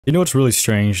You know what's really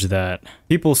strange? That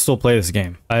people still play this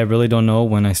game. I really don't know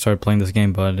when I started playing this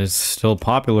game, but it's still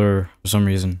popular for some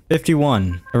reason.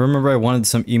 51. I remember I wanted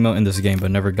some emote in this game, but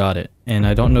never got it. And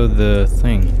I don't know the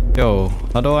thing. Yo,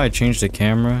 how do I change the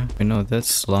camera? I know that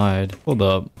slide. Hold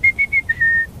up.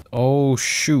 Oh,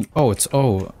 shoot. Oh, it's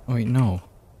O. Oh, wait, no.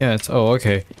 Yeah, it's O.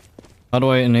 Okay. How do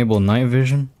I enable night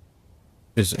vision?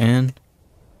 Just N.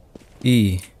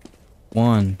 E.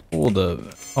 1. Hold up.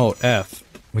 Oh, F.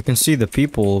 We can see the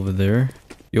people over there.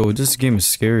 Yo, this game is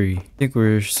scary. I think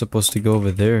we're supposed to go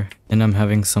over there. And I'm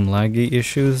having some laggy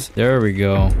issues. There we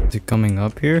go. Is it coming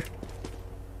up here?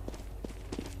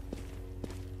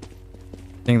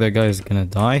 I think that guy is gonna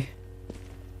die.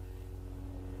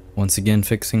 Once again,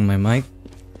 fixing my mic.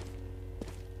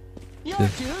 You're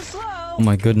too slow. Oh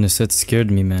my goodness, that scared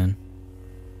me, man.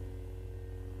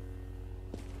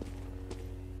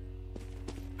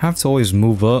 I have to always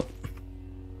move up.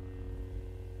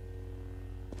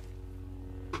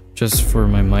 Just for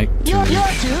my mic to... You're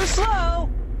too slow.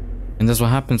 And that's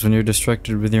what happens when you're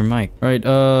distracted with your mic. Right,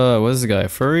 what is the guy?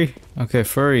 Furry? Okay,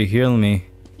 Furry, heal me.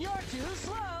 You're too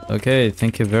slow. Okay,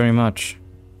 thank you very much.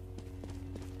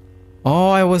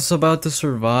 Oh, I was about to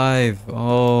survive.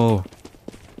 Oh.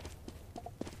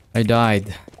 I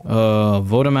died.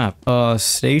 Vote a map.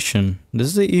 Station. This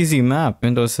is an easy map,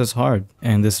 even though it says hard.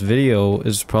 And this video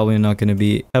is probably not going to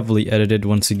be heavily edited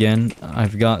once again.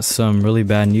 I've got some really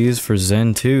bad news for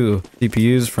Zen 2.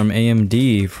 CPUs from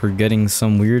AMD for getting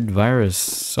some weird virus.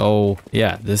 So,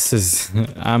 yeah, this is...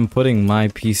 I'm putting my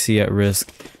PC at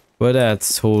risk. But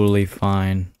that's totally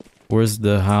fine. Where's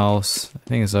the house? I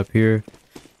think it's up here.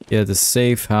 Yeah, the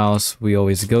safe house we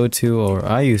always go to, or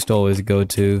I used to always go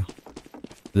to.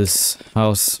 This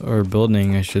house or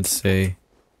building, I should say.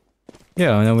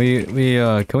 Yeah, and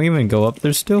then can we even go up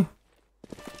there still?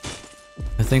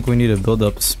 I think we need to build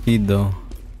up speed though.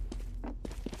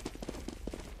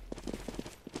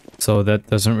 So that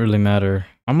doesn't really matter.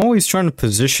 I'm always trying to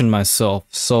position myself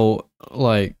so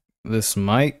like this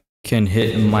mic can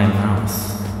hit my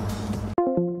mouse.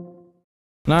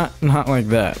 Not like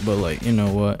that, but like, you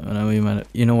know what?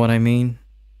 You know what I mean?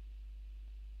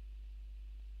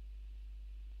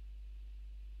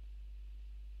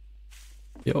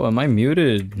 Yo, am I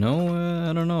muted? No,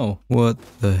 I don't know. What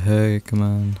the heck,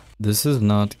 man? This is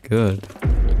not good.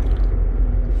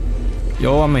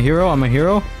 Yo, I'm a hero, I'm a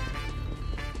hero.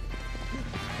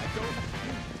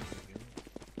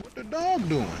 What the dog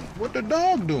doing? What the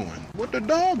dog doing? What the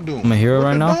dog doing? I'm a hero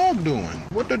right now.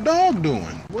 What the dog doing?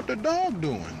 What the dog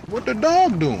doing? What the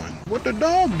dog doing? What the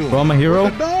dog doing? Bro, I'm a hero.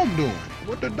 What the dog doing?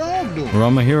 What the dog doing? Bro,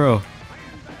 I'm a hero.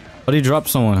 How do you drop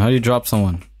someone? How do you drop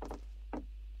someone?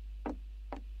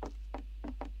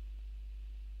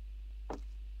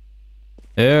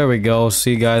 There we go.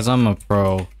 See guys, I'm a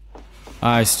pro.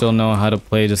 I still know how to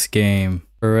play this game.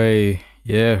 Hooray.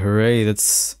 Yeah, hooray.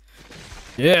 That's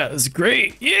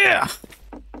great. Yeah.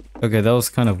 Okay, that was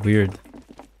kind of weird.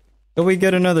 Can we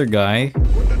get another guy?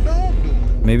 What the dog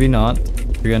doing? Maybe not.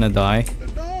 You're gonna die. What the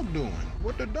dog doing?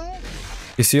 What the dog?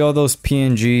 You see all those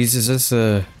PNGs? Is this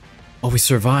a... Oh, we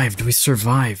survived. We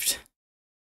survived.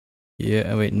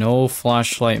 Yeah, wait, no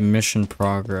flashlight mission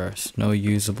progress. No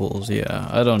usables. Yeah,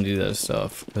 I don't do that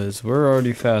stuff because we're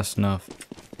already fast enough.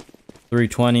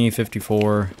 320,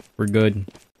 54. We're good.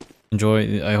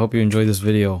 Enjoy. I hope you enjoy this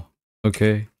video.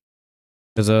 Okay.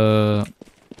 Because,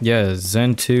 yeah,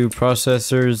 Zen 2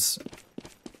 processors,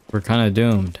 we're kind of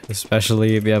doomed.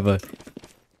 Especially if you have a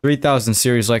 3000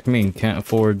 series like me and can't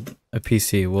afford a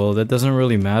PC. Well, that doesn't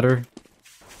really matter.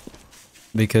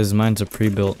 Because mine's a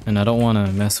pre-built and I don't want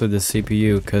to mess with the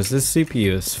CPU because this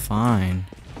CPU is fine.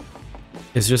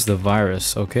 It's just the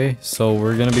virus, okay? So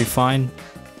we're gonna be fine,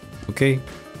 okay?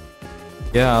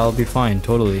 Yeah, I'll be fine,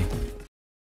 totally.